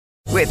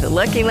With the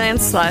Lucky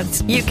Land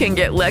Slots, you can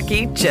get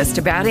lucky just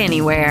about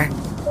anywhere.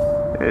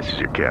 This is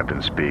your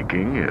captain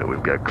speaking.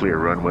 We've got clear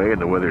runway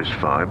and the weather's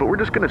fine, but we're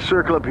just going to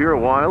circle up here a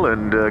while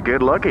and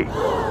get lucky.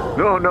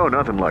 No,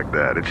 nothing like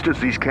that. It's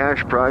just these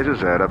cash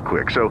prizes add up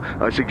quick. So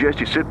I suggest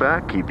you sit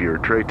back, keep your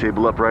tray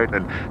table upright,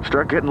 and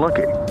start getting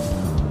lucky.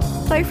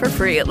 Play for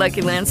free at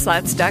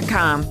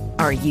LuckyLandSlots.com.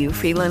 Are you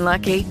feeling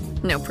lucky?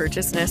 No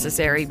purchase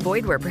necessary.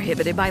 Void where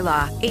prohibited by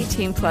law.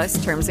 18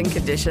 plus terms and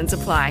conditions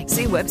apply.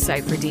 See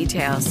website for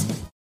details.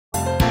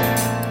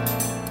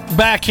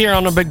 Back here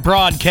on a big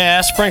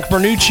broadcast, Frank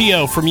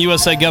Vernuccio from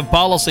USA Gov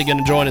Policy going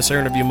to join us here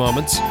in a few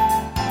moments.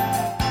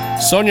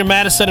 Sonia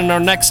Madison in our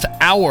next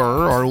hour,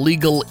 our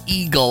legal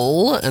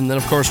eagle. And then,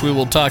 of course, we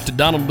will talk to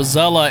Donald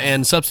Bozzella,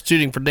 and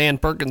substituting for Dan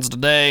Perkins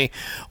today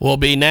will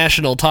be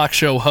national talk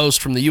show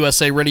host from the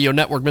USA Radio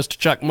Network, Mr.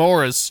 Chuck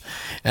Morris.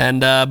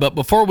 And but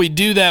before we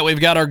do that,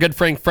 we've got our good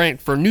friend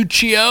Frank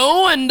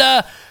Vernuccio. And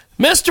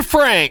Mr.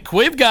 Frank,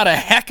 we've got a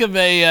heck of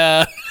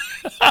a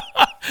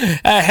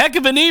heck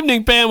of an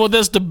evening plan with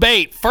this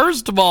debate.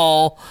 First of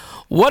all,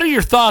 what are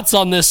your thoughts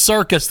on this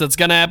circus that's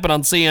going to happen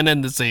on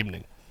CNN this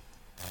evening?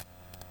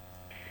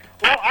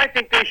 Well, I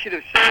think they should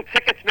have sold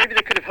tickets. Maybe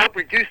they could have helped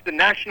reduce the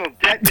national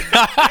debt. The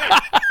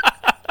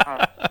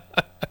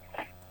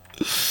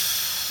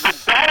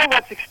battle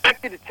that's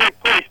expected to take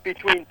place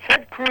between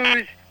Ted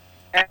Cruz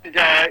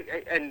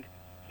and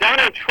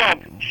Donald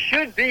Trump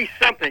should be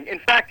something. In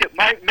fact, it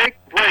might make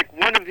or break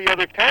one of the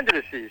other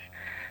candidacies.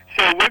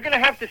 So we're going to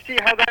have to see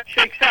how that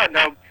shakes out.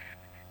 Now,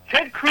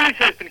 Ted Cruz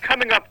has been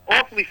coming up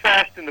awfully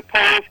fast in the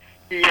polls.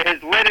 He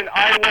has led in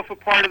Iowa for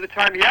part of the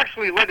time. He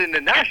actually led in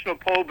the national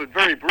poll, but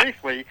very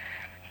briefly.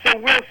 So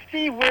we'll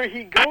see where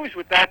he goes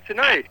with that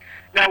tonight.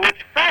 Now, what's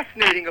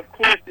fascinating, of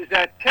course, is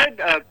that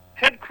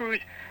Ted Cruz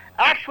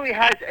actually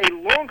has a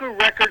longer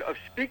record of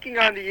speaking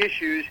on the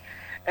issues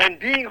and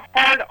being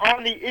hard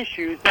on the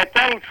issues that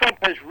Donald Trump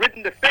has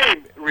ridden to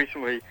fame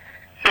recently.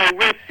 So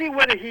we'll see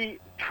whether he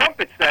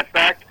trumpets that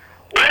fact,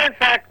 or in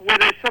fact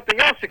whether something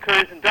else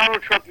occurs and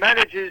Donald Trump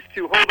manages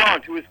to hold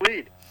on to his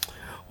lead.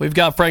 We've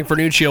got Frank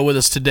Vernuccio with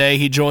us today.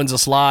 He joins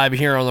us live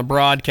here on the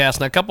broadcast.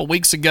 Now, a couple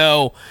weeks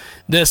ago,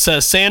 this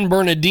San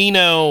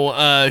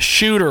Bernardino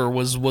shooter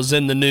was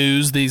in the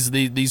news.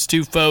 These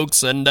two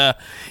folks, and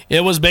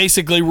it was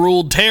basically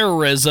ruled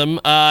terrorism.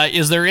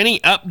 Is there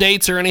any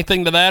updates or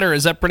anything to that, or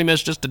is that pretty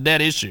much just a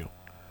dead issue?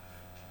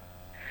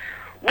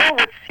 Well,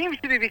 what seems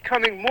to be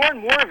becoming more and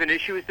more of an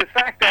issue is the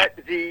fact that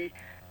the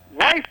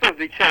wife of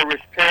the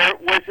terrorist pair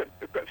was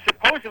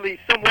supposedly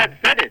somewhat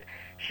vetted.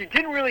 She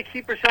didn't really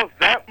keep herself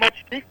that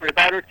much secret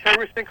about her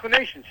terrorist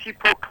inclinations. She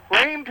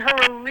proclaimed her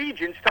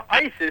allegiance to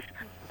ISIS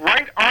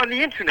right on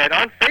the internet,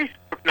 on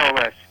Facebook, no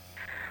less.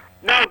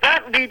 Now,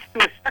 that leads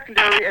to a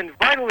secondary and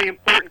vitally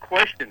important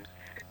question.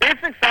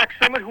 If, in fact,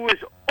 someone who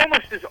is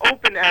almost as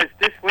open as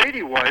this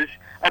lady was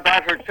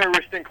about her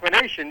terrorist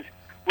inclinations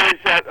was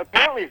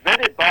apparently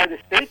vetted by the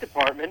State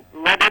Department,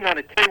 let in on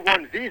a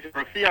K-1 visa,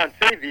 or a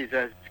fiancé visa,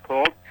 as it's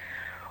called,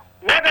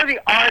 what are the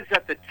odds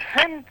that the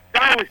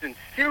 10,000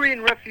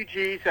 Syrian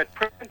refugees that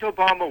President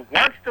Obama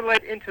wants to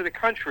let into the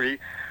country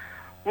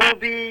will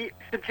be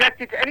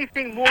subjected to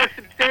anything more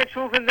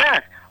substantial than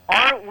that?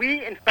 Aren't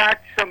we, in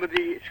fact, some of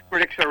the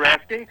critics are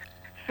asking,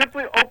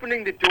 simply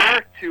opening the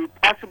door to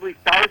possibly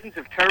thousands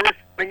of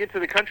terrorists coming into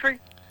the country?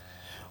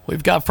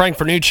 We've got Frank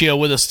Vernuccio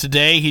with us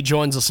today. He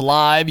joins us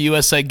live,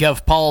 USA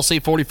Gov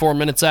Policy, 44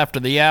 minutes after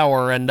the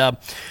hour. And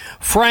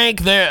Frank,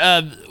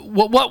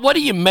 what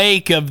do you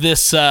make of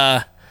this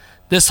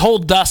this whole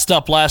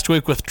dust-up last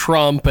week with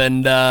Trump,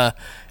 and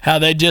how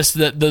they just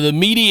the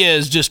media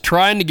is just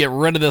trying to get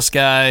rid of this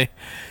guy,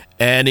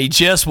 and he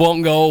just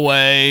won't go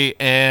away,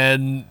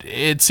 and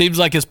it seems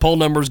like his poll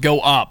numbers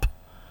go up?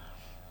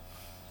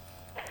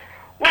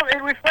 Well,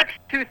 it reflects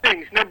two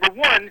things. Number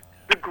one,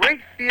 the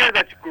great fear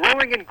that's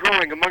growing and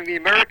growing among the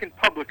American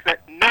public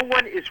that no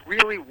one is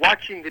really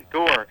watching the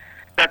door,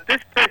 that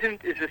this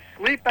president is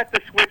asleep at the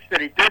switch,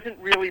 that he doesn't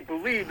really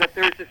believe that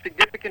there is a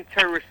significant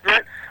terrorist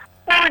threat,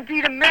 or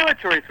indeed a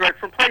military threat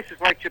from places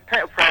like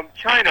Japan, from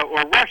China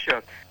or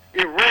Russia,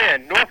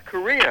 Iran, North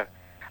Korea.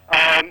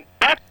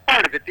 That's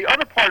part of it. The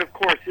other part, of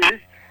course, is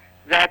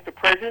that the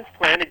president's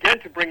plan, again,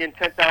 to bring in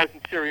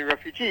 10,000 Syrian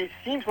refugees,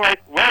 seems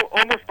like, well,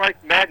 almost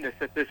like madness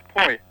at this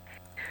point.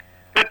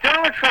 But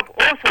Donald Trump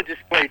also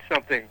displayed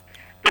something.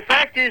 The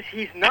fact is,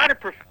 he's not a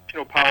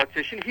professional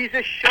politician. He's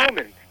a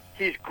showman.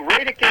 He's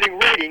great at getting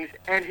ratings,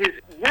 and his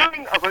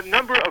wording of a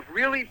number of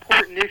really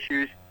important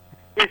issues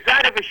is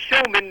that of a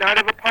showman, not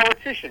of a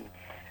politician.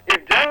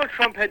 If Donald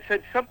Trump had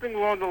said something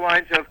along the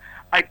lines of,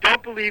 I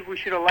don't believe we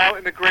should allow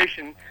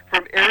immigration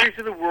from areas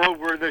of the world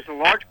where there's a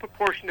large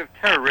proportion of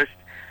terrorists,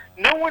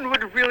 no one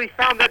would have really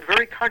found that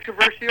very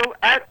controversial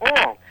at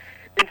all.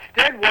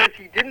 Instead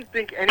he didn't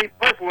think any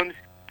Muslims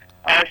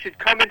should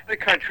come into the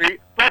country,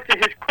 but to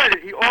his credit,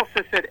 he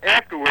also said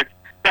afterwards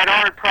that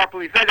aren't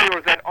properly vetted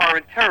or that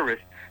aren't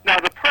terrorists. Now,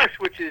 the press,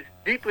 which is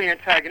deeply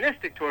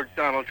antagonistic towards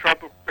Donald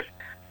Trump, of course,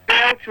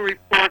 failed to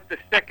report the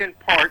second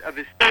part of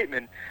his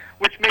statement,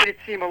 which made it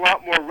seem a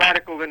lot more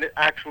radical than it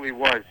actually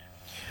was.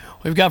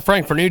 We've got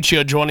Frank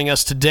Vernuccio joining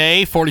us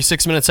today,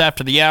 46 minutes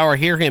after the hour.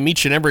 Hear him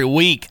each and every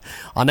week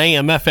on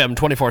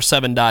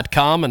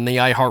AMFM247.com and the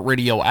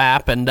iHeartRadio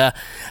app. And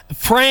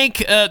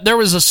Frank, there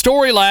was a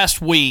story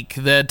last week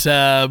that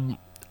a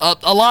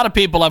lot of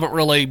people haven't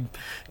really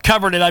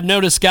covered it. I've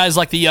noticed guys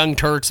like the Young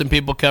Turks and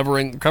people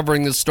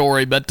covering this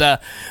story, but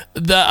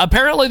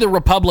apparently the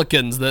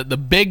Republicans, the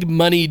big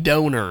money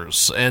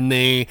donors and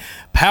the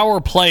power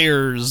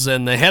players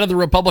and the head of the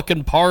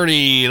Republican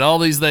Party and all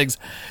these things,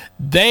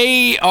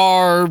 they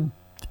are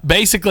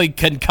basically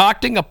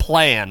concocting a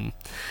plan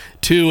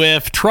to,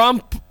 if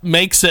Trump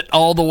makes it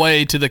all the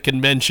way to the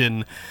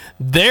convention,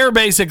 they're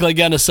basically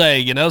going to say,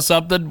 you know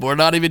something, we're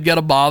not even going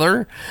to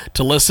bother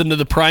to listen to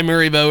the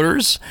primary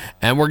voters,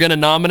 and we're going to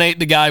nominate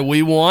the guy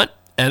we want,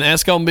 and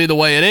that's going to be the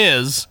way it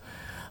is.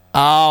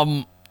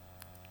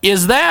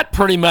 Is that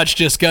pretty much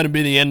just going to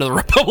be the end of the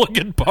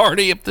Republican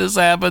Party if this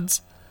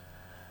happens?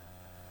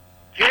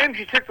 James,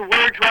 you took the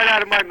words right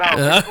out of my mouth.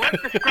 The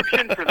correct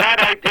description for that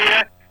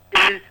idea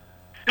is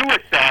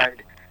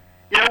suicide.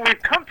 You know,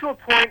 we've come to a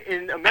point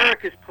in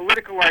America's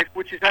political life,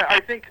 which is,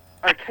 I think,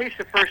 a case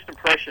of first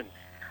impression,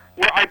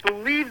 where I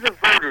believe the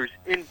voters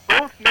in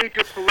both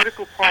major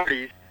political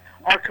parties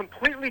are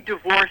completely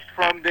divorced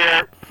from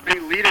their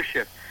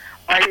leadership.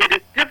 It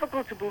is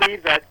difficult to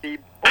believe that the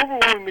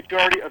overwhelming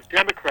majority of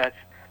Democrats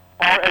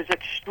are as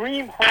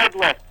extreme hard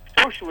left,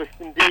 socialist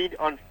indeed,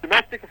 on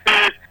domestic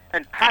affairs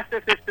and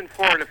pacifist in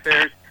foreign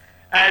affairs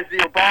as the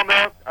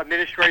Obama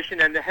administration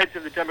and the heads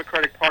of the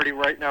Democratic Party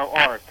right now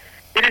are.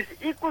 It is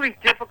equally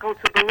difficult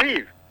to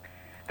believe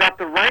that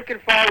the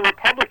rank-and-file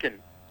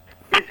Republican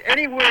is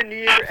anywhere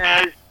near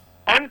as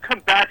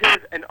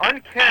uncombative and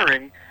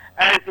uncaring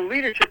as the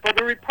leadership of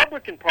the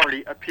Republican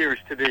Party appears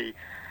to be.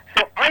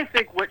 So I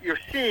think what you're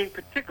seeing,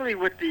 particularly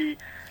with the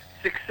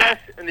success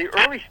in the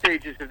early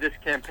stages of this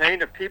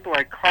campaign of people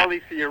like Carly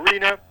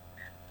Fiorina,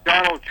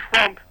 Donald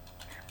Trump,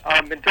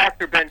 and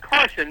Dr. Ben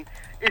Carson,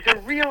 is a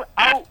real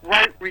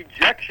outright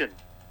rejection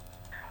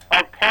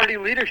of party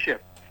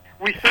leadership.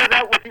 We saw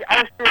that with the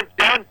ouster of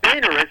John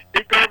Boehner as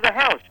Speaker of the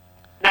House.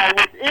 Now,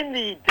 within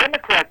the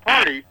Democrat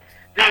Party,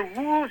 their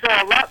rules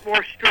are a lot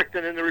more strict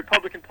than in the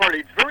Republican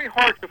Party. It's very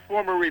hard to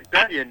form a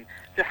rebellion,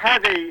 to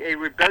have a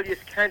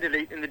rebellious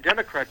candidate in the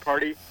Democrat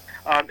Party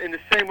in the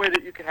same way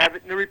that you can have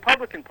it in the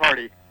Republican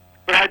Party.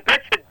 But I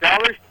bet you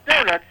dollars to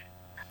donuts,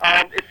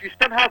 if you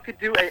somehow could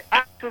do a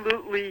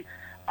absolutely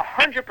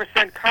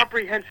 100%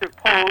 comprehensive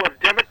poll of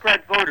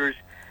Democrat voters,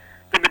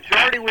 the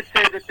majority would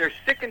say that they're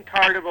sick and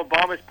tired of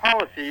Obama's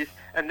policies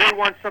and they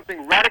want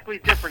something radically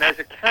different as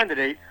a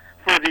candidate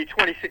for the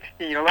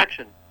 2016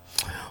 election.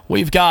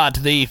 We've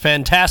got the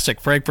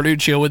fantastic Frank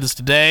Vernuccio with us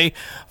today,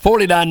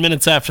 49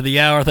 minutes after the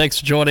hour. Thanks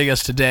for joining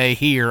us today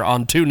here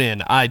on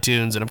TuneIn,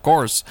 iTunes, and, of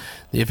course,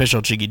 the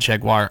official Jiggy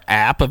Jaguar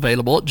app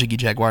available at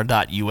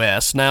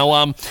jiggyjaguar.us.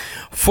 Now,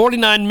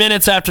 49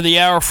 minutes after the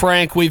hour,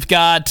 Frank, we've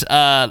got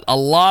a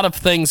lot of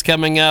things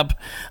coming up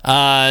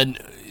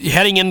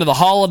heading into the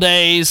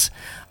holidays.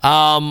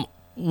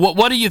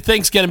 What do you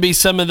think is going to be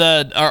some of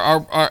the?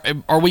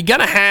 Are we going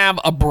to have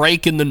a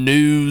break in the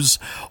news,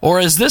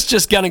 or is this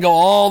just going to go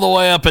all the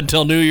way up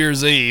until New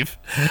Year's Eve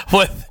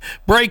with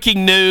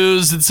breaking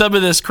news and some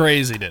of this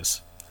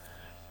craziness?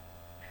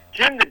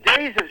 Jim, the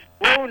days of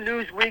slow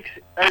news weeks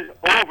is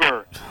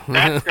over.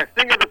 That's a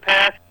thing of the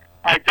past.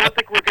 I don't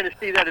think we're going to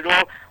see that at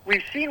all.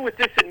 We've seen with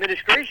this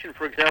administration,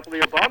 for example, the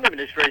Obama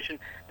administration,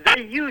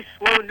 they use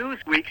slow news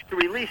weeks to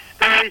release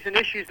stories and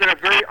issues that are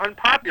very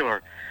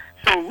unpopular.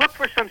 So look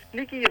for some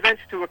sneaky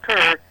events to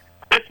occur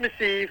Christmas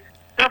Eve,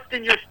 stuffed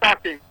in your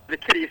stocking. The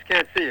kiddies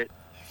can't see it.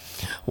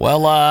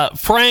 Well,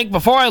 Frank,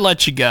 before I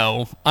let you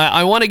go,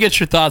 I want to get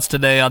your thoughts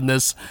today on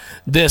this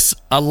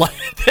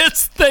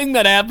thing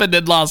that happened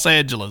in Los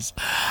Angeles.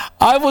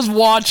 I was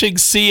watching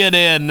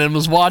CNN and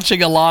was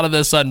watching a lot of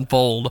this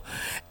unfold,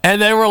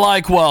 and they were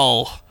like,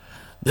 well,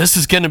 this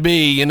is going to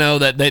be,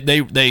 that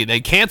they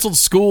canceled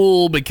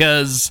school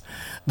because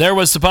there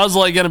was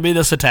supposedly going to be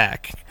this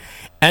attack.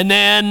 And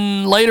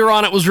then later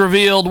on it was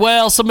revealed,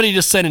 well, somebody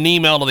just sent an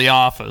email to the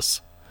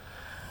office.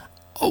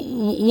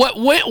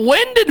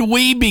 When did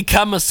we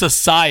become a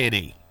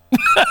society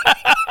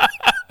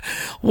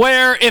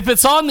where if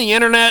it's on the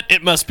internet,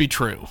 it must be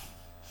true?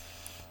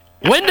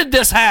 When did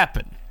this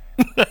happen?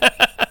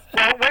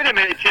 Well, wait a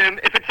minute, Jim.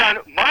 If it's on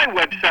my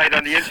website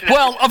on the internet...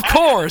 Well, of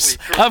course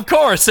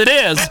it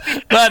is.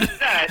 But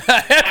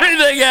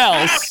everything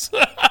else...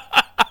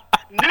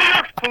 New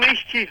York's police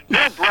chief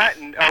Bill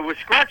Bratton was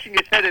scratching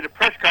his head at a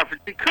press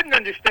conference. He couldn't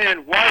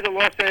understand why the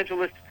Los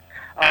Angeles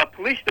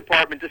Police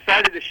Department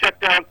decided to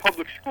shut down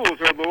public schools,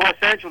 or the Los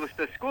Angeles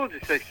School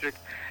District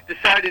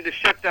decided to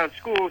shut down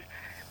schools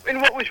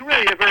in what was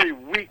really a very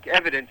weak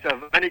evidence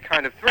of any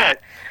kind of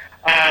threat.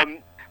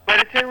 But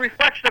it's a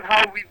reflection of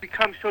how we've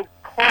become so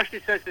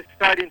cautious as a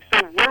society and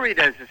so worried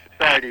as a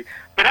society.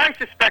 But I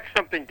suspect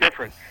something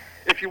different.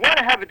 If you want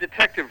to have a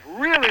detective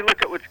really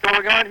look at what's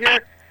going on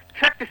here,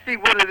 check to see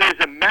whether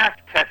there's a math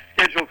test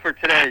scheduled for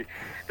today.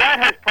 That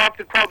has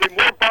prompted probably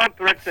more bomb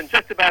threats than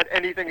just about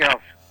anything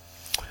else.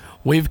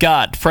 We've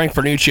got Frank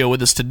Vernuccio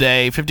with us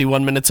today,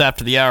 51 minutes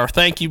after the hour.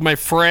 Thank you, my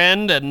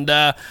friend,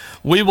 and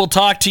we will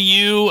talk to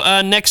you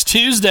next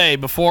Tuesday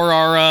before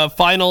our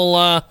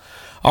final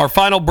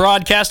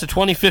broadcast of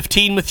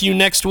 2015 with you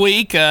next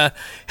week. Have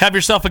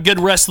yourself a good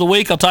rest of the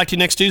week. I'll talk to you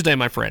next Tuesday,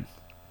 my friend.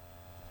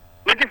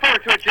 Looking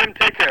forward to it, Jim.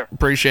 Take care.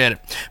 Appreciate it.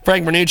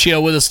 Frank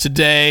Vernuccio with us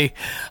today.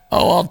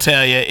 Oh, I'll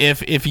tell you,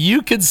 if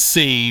you could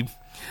see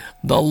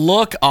the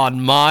look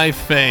on my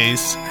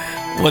face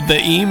with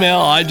the email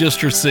I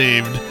just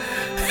received.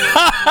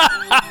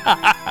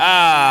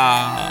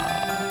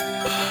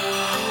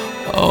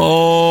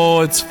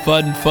 Oh, it's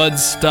fun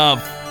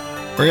stuff.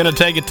 We're going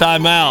to take a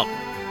time out.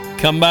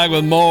 Come back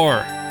with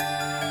more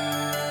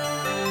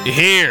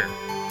here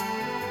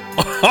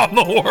on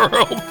the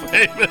world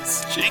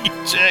famous Jiggy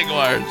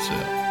Jaguar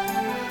Show.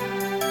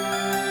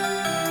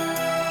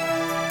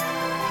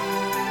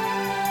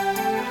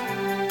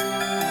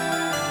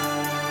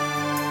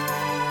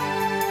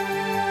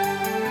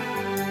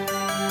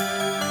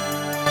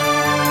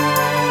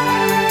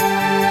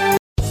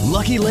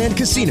 Lucky Land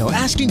Casino,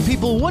 asking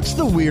people, what's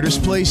the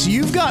weirdest place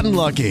you've gotten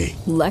lucky?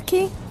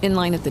 Lucky? In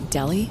line at the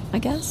deli, I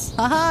guess?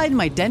 Aha, in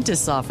my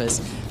dentist's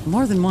office.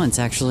 More than once,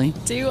 actually.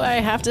 Do I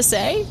have to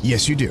say?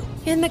 Yes, you do.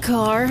 In the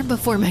car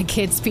before my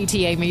kids'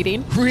 PTA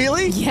meeting.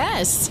 Really?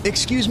 Yes.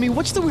 Excuse me,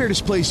 what's the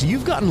weirdest place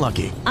you've gotten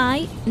lucky?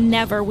 I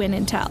never win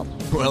and tell.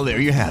 Well, there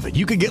you have it.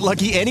 You can get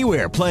lucky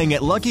anywhere, playing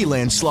at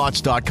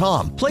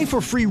LuckyLandSlots.com. Play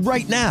for free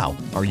right now.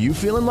 Are you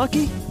feeling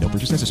lucky? No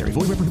purchase necessary.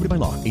 Void where prohibited by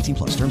law.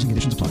 18+. Terms and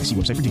conditions apply. See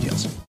website for details.